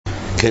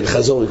כן,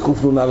 חזור,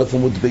 קנ"א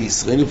עמוד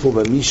בייס, ראינו פה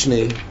במשנה,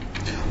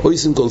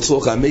 אויסן כל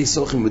צורך, עמי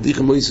סוכים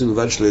מדיחים אויסן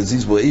ובד שלו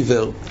יזיז בו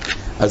עבר.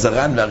 אז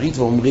הר"ן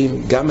והריטב"א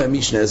אומרים, גם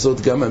מהמשנה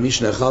הזאת, גם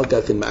מהמשנה אחר כך,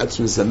 הם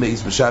מעצמס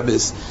המייס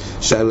בשבס,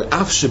 שעל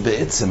אף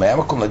שבעצם היה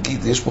מקום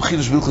להגיד, יש פה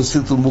חידוש בהלכות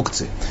טלטול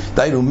מוקצה.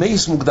 דהיינו,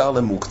 מייס מוגדר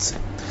למוקצה.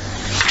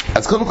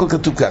 אז קודם כל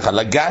כתוב ככה,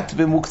 לגעת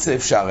במוקצה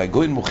אפשר.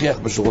 הגויין מוכיח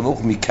בשולחן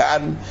ערוך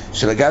מכאן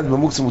שלגעת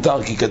במוקצה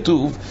מותר, כי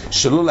כתוב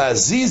שלא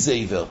להזיז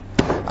עבר,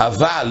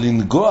 אבל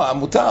לנגוע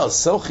מותר,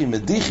 סוכים,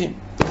 מדיחים.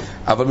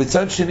 אבל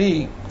מצד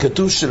שני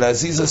כתוב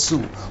שלהזיז אסור.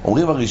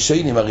 אומרים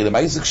הראשונים, הרי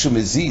למעשה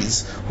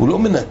כשמזיז הוא לא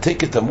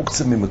מנתק את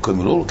המוקצה ממקום,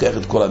 הוא לא לוקח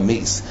את כל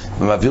המייס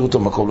ומעביר אותו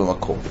מקום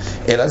למקום,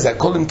 אלא זה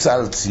הכל נמצא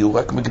על ציור,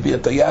 רק מגביה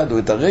את היד או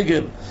את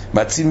הרגל,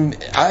 מעצים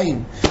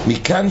עין.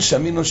 מכאן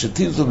שמינו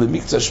שטלטול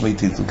במקצה שמי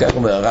טלטול. כך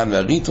אומר הר"ן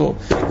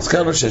והריטב"א.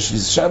 הזכרנו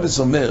שהשבס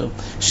אומר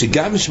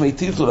שגם שמי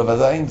טלטול, אבל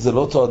עדיין זה לא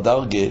אותו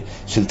הדרגה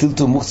של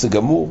טלטול מוקצה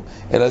גמור,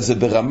 אלא זה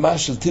ברמה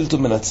של טלטול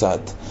מנצד.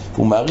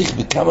 הוא מעריך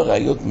בכמה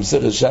ראיות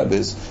במסכת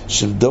שבס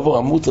של דבר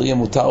המותר יהיה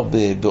מותר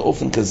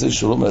באופן כזה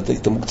שהוא לא מנתק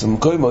את המוקצה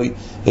במקומוי,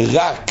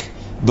 רק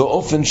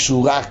באופן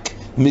שהוא רק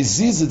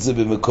מזיז את זה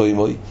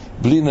במקומוי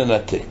בלי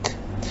לנתק.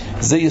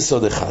 זה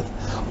יסוד אחד.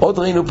 עוד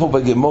ראינו פה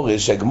בגמורה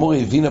שהגמורה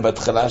הבינה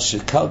בהתחלה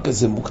שקרקע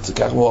זה מוקצה,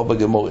 כך מורה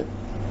בגמורה.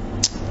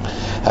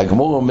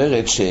 הגמורה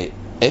אומרת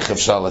איך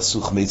אפשר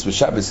לסוך מייס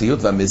בשבס,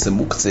 היות והמייס זה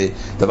מוקצה,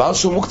 דבר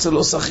שהוא מוקצה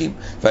לא שכים.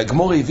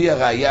 והגמור הביא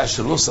הראייה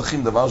שלא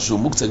שכים דבר שהוא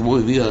מוקצה. הגמור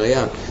הביא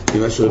הראייה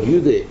ממה שרב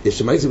יהודה,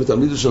 שמייס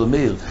בתלמידו של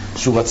מאיר,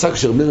 שהוא רצה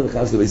כשמאיר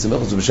נכנס לבייס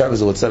המלכות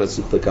בשבס, הוא רצה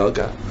לסוך את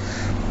הקרקע.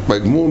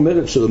 והגמור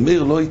אומרת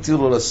שמאיר לא התיר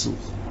לו לסוך.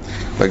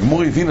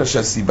 והגמור הבינה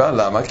שהסיבה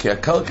למה, כי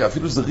הקרקע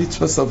אפילו זה ריץ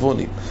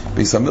בסבונים,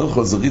 בייס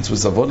המלכות זה ריץ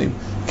בסבונים,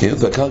 כי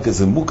היות והקרקע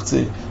זה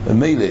מוקצה,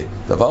 ומילא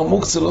דבר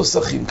מוקצה לא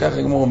שכים. כך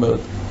הגמור אומרת.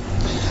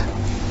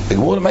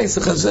 הגמור למייס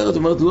החזרת,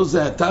 אומרת לא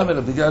זה הטעם,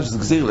 אלא בגלל שזה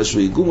גזיר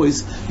לשוי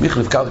גומויס,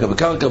 מחלף קרקע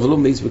בקרקע ולא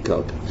מייס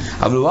בקרקע.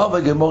 אבל הוא אמר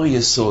בגמור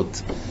יסוד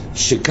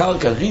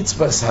שקרקע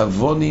ריצפס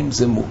הבונים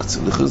זה מוקצה.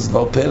 לכן זה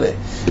דבר פלא,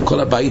 כל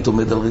הבית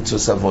עומד על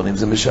ריצפס הבונים,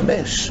 זה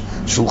משמש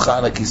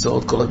שולחן,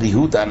 הכיסאות, כל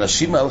הריהוט,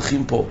 האנשים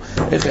הלכים פה.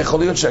 איך יכול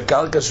להיות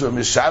שהקרקע שהוא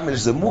משמש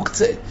זה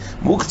מוקצה?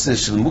 מוקצה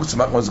של מוקצה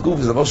מחמס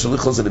גוף, זה דבר שלא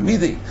יכול זה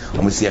למידי,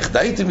 הוא מסיח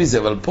דייתי מזה,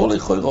 אבל פה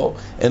לכוירו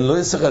אין לא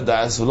יסר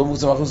הדס ולא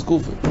מוקצה מחמס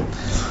גוף.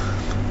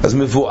 אז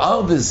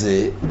מבואר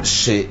בזה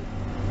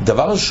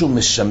שדבר שהוא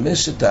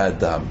משמש את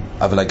האדם,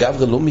 אבל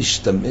הגבר לא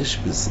משתמש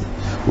בזה,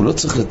 הוא לא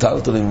צריך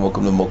לטלטל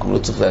ממקום למקום, לא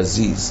צריך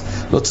להזיז,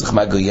 לא צריך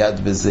מגע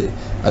יד בזה,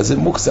 אז זה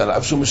מוקצה על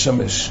אף שהוא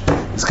משמש.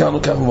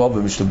 הזכרנו כך מבואר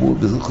במשתברות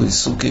בזכוי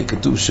סוכה,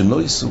 כתוב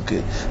שנוי סוכה,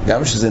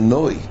 גם שזה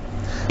נוי,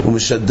 הוא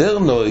משדר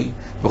נוי,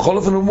 בכל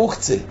אופן הוא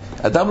מוקצה.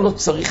 אדם לא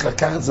צריך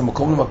לקחת את זה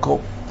מקום למקום,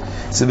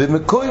 זה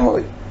במקום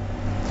מוי.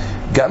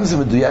 גם זה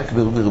מדויק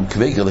ברב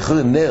קוויגר,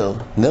 לכן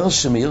נר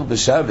שמאיר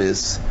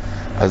בשבס,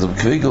 אז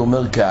רב קוויגר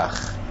אומר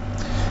כך,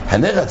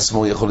 הנר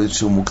עצמו יכול להיות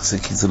שהוא מוקצה,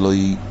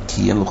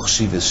 כי אין לו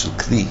חשיבס של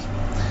כלי.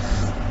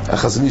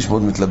 החזון איש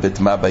מאוד מתלבט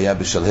מה הבעיה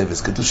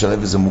בשלהבס, כתוב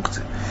שלהבס זה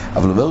מוקצה.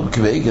 אבל אומר רב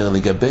קוויגר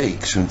לגבי,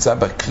 כשהוא נמצא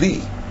בכלי,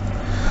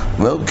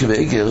 אומר רב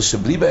קוויגר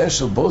שבלי בעיה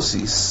של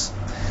בוסיס,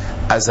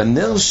 אז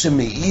הנר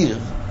שמאיר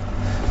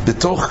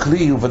בתוך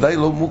כלי הוא ודאי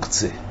לא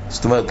מוקצה.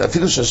 זאת אומרת,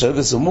 אפילו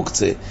שהשלבס הוא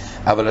מוקצה,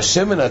 אבל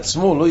השמן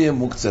עצמו לא יהיה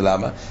מוקצה.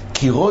 למה?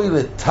 כי רוי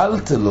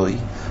לטלטלוי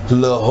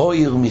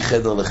להויר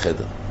מחדר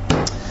לחדר.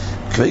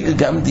 כרגע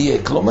גם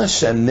דייק, לא מה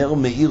שהנר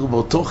מאיר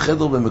באותו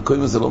חדר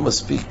במקום הזה לא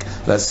מספיק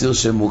להסיר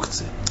שם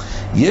מוקצה.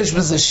 יש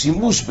בזה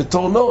שימוש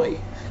בתור נוי,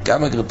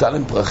 גם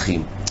הגרטלם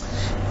פרחים.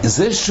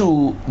 זה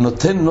שהוא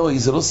נותן נוי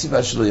זה לא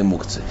סיבה שלא יהיה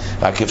מוקצה,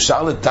 רק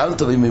אפשר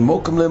לטלטל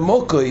ממוקם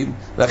למוקוים,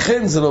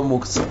 לכן זה לא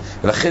מוקצה.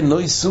 ולכן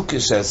נוי סוכה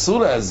שאסור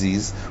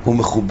להזיז הוא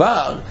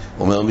מחובר,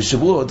 אומר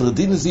משברו עוד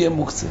רדין זה יהיה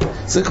מוקצה.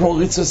 זה כמו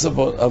ריצס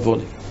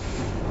אבונים.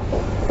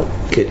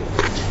 כן,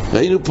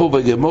 ראינו פה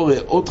בגמורה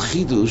עוד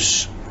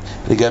חידוש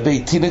לגבי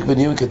תינוק בן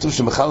יום. כתוב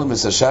שמחל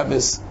למס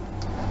השבס,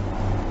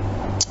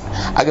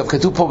 אגב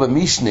כתוב פה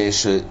במשנה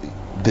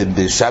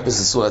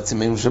בשבס אסור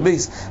להצימנו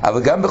שבס,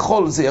 אבל גם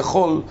בחול זה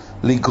יכול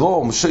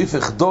לגרום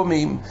שופך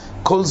דומים,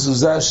 כל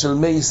זוזה של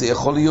מי זה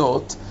יכול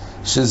להיות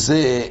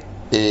שזה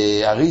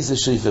הרי זה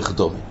שופך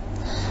דומים,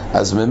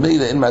 אז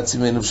ממילא אין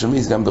מעצימנו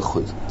שבס גם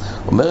בחול.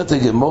 אומרת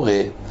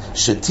הגמורה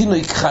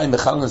שתינוק חי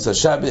מחל למס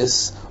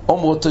השבס,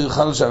 אומרו אותו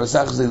יוכל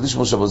לשבסך זה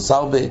לשמו שבוס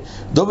סרבה,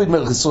 דוד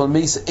מלך ישראל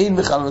מייס אין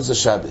מחל למס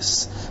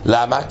השבס.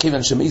 למה?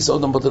 כיוון שמייס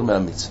אודם בוטל מן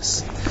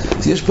המצווס.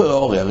 יש פה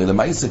אורי, הרי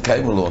למייס זה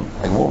קיימולון,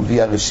 הגמור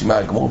מביאה רשימה,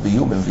 הגמור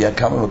ביום מביאה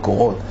כמה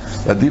מקורות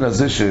לדין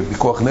הזה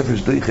שבכוח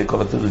נפש דייחי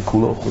כל התרי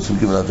כולו חוץ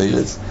מגיבל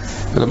הווירס,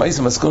 ולמייס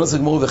המסכון הזה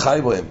גמור וחי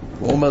בהם.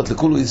 הוא אומרת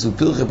לכולו יסו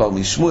פרחי בר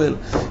משמואל,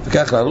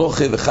 וכך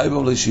להלוכה וחי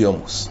בהם לא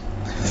שיומוס.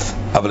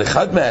 אבל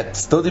אחד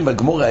מהצדודים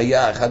בגמור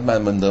היה, אחד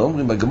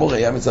מהמנדאומרים בגמור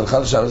היה מצלחה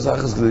לשבסך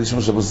כדי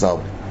לשמו שבוס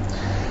סרבה.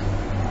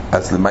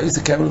 אז למה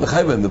זה קיים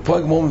וחי בהם? ופה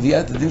הגמור מביאה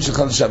את הדין של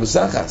חל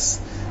שבסחס.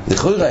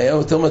 לכאורה היה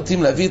יותר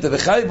מתאים להביא את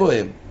וחי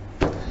בהם.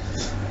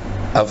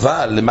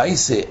 אבל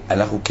למעשה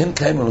אנחנו כן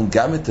קיים לנו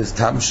גם את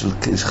הסתם של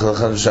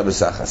חל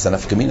שבסחס.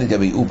 הנפקמין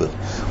לגבי אובר.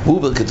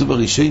 אובר כתוב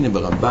בראשונים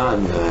ברמב"ן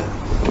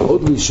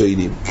עוד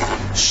ראשונים,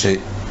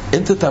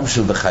 שאין תתם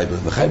של וחייבם.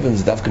 וחייבם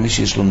זה דווקא מי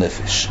שיש לו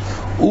נפש.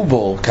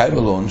 אובר,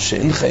 קיימלון,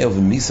 שאין חייב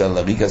ומיסה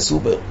להריג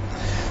הסובר.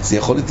 זה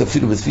יכול להיות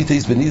אפילו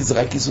בתפיתייס בניד, זה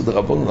רק יסוד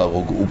הרבון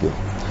להרוג אובר.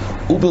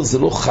 אובר זה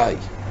לא חי.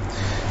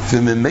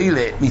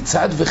 וממילא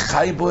מצד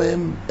וחי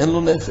בוהם אין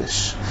לו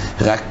נפש.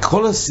 רק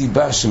כל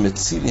הסיבה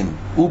שמצילים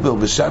אובר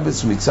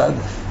בשבץ מצד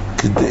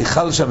כדי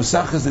חל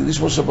שבסך זה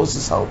לשמור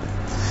שבוסס הרבה.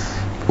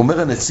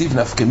 אומר הנציב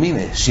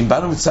נפקמינה, שאם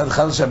באנו מצד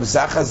חל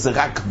שבסך זה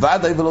רק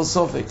ודאי ולא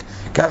סופק.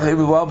 ככה יהיה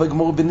מבואר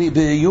בגמור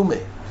ביומה,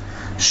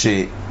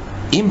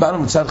 שאם באנו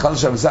מצד חל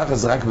שבסך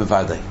זה רק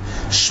בוודאי.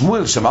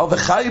 שמואל שמר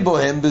וחי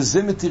בוהם,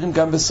 בזה מתירים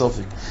גם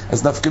בסופק.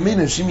 אז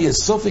נפקמינה, שאם יהיה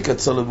סופק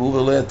הצולה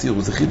באובר לא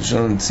יתירו, זה חידוש של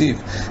הנציב,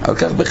 אבל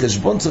כך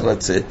בחשבון צריך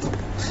לצאת.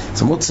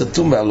 זה מאוד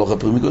סתום מהלוך,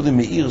 הפרמיגודים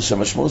מאיר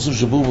שהמשמעות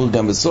של באובר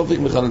גם בסופק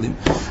מחללים.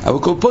 אבל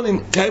כל פונים,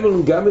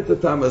 קיימלון גם את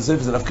הטעם הזה,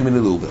 וזה נפקמינה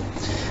לאובר.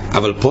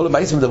 אבל פה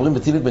למעשה מדברים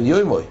בתינוק בן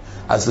יוימוי,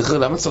 אז לכן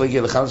למה צריך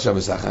להגיע לחל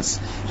שבסחס?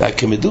 רק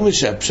כמדומה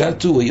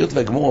שהפשט הוא, היות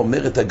והגמור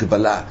אומר את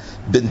הגבלה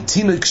בין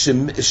תינוק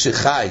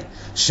שחי,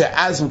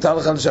 שאז מותר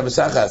לחל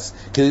שבסחס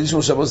כדי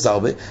לשמור שבוס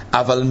הרבה,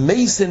 אבל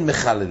מייסן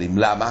מחללים.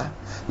 למה?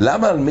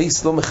 למה על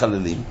מייס לא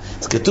מחללים?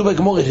 אז כתוב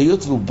בגמור,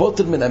 היות והוא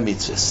בוטל מן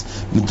המצווס,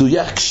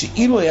 מדויק,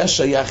 כשאילו היה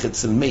שייך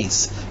אצל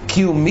מייס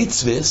קיום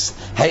מצווס,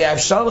 היה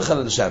אפשר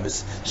לחלל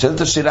שבס.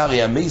 שאלת השאלה,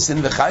 הרי המייסן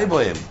וחי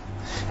בוהם,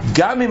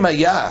 גם אם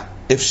היה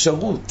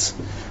אפשרות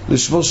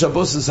לשמור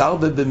שבוסס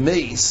הרבה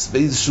במייס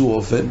באיזשהו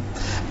אופן,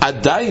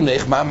 עדיין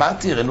איך מה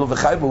אמרתי, אין לו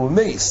וחי בו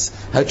במייס.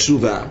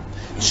 התשובה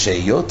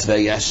שהיות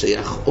והיה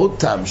שייך עוד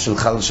טעם של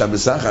חל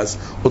שבס אחס,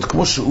 עוד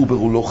כמו שאובר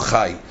הוא לא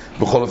חי,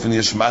 בכל אופן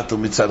יש מטר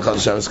מצד חל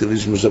שבס כדי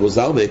לשמור שבוס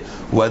הרבה,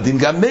 הוא עדין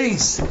גם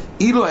מייס.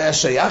 אילו היה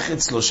שייך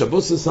אצלו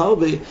שבוסס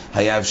הרבה,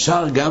 היה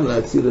אפשר גם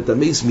להציל את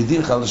המייס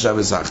מדין חל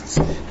שבס אחס.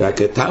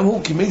 רק הטעם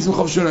הוא כי מייס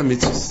מחוב של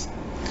המצווס.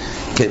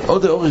 כן,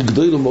 עוד האורך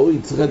גדול ומאורי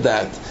צריך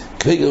לדעת,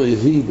 קוויגר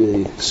הביא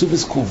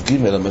בסופס קוף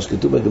ג' על מה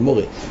שכתוב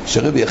בגמורה,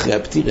 שרבי אחרי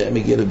הפטירה היה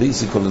מגיע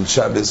לבייסי כולל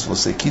שבס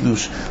ועושה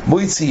קידוש,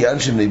 מויצי יען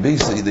שמני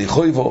בייסי ידי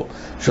חויבו,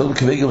 שואל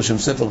קוויגר בשם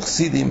ספר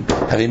חסידים,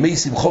 הרי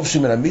מייסים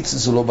חופשים על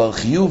המצווס הוא לא בר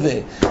חיובה,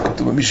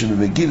 כתוב במישהו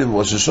במגילה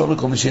וראש השונה,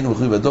 כל מי שהיינו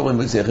בחוי בדורים,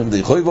 מויצי אחרי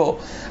ידי חויבו,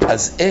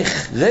 אז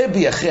איך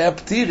רבי אחרי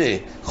הפטירה,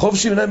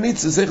 חופשים על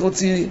המצווס, איך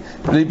הוציא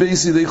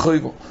לבייסי ידי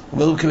חויבו?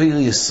 אומר קוויגר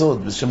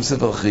יסוד בשם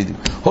ספר חסידים.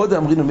 הודה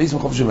אמרינו מייסים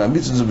חופשים על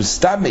המצווס, זה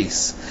בסתם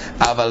מייס,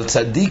 אבל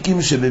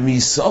צדיקים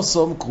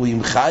שבמיסוסום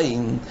קרויים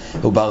חיים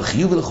ובר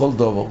חיוב לכל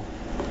דובר,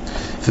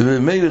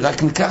 וממילא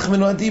רק ניקח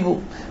ממנו הדיבור,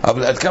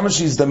 אבל עד כמה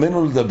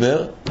שהזדמנו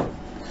לדבר,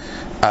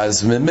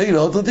 אז ממילא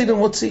עוד דין הוא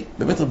מוציא.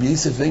 באמת רבי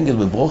יוסף אנגל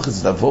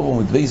בברוכס לבוא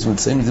ומתבייס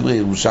ומצאים מדברי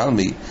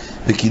ירושלמי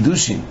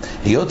וקידושים,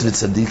 היות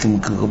וצדיקים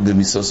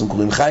במיסוסום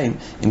קרויים חיים,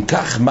 אם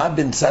כך מה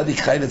בין צדיק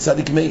חי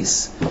לצדיק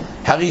מייס?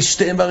 הרי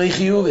שתיהם ברי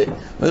חיובה.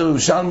 אומר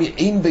ירושלמי,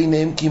 אין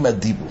ביניהם כמעט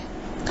דיבור.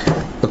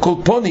 בכל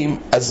פונים,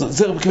 אז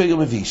זה רבי קוויגר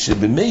מביא,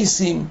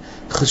 שבמייסים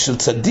של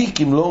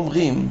צדיקים לא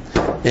אומרים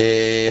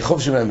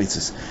חופשים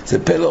מהמצווס. זה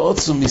פלא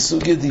עוצום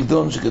מסוג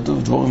ידידון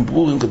שכתוב דבורים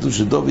ברורים, כתוב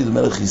שדוד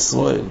מלך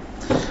ישראל,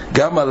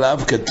 גם עליו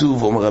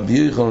כתוב, אומר רבי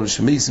יוחנן,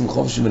 שמייסים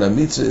חופשים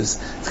מהמצווס,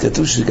 אז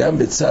כתוב שגם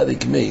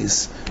בצדיק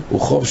מייס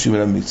הוא חופשים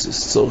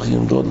מהמצווס. צורך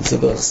ימדוד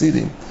לספר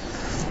החסידים,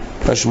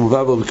 מה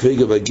שמובא בו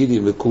בקוויגר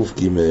והגילים וקוף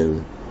ג'.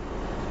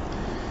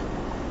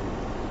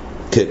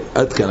 כן,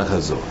 עד כאן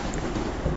החזור.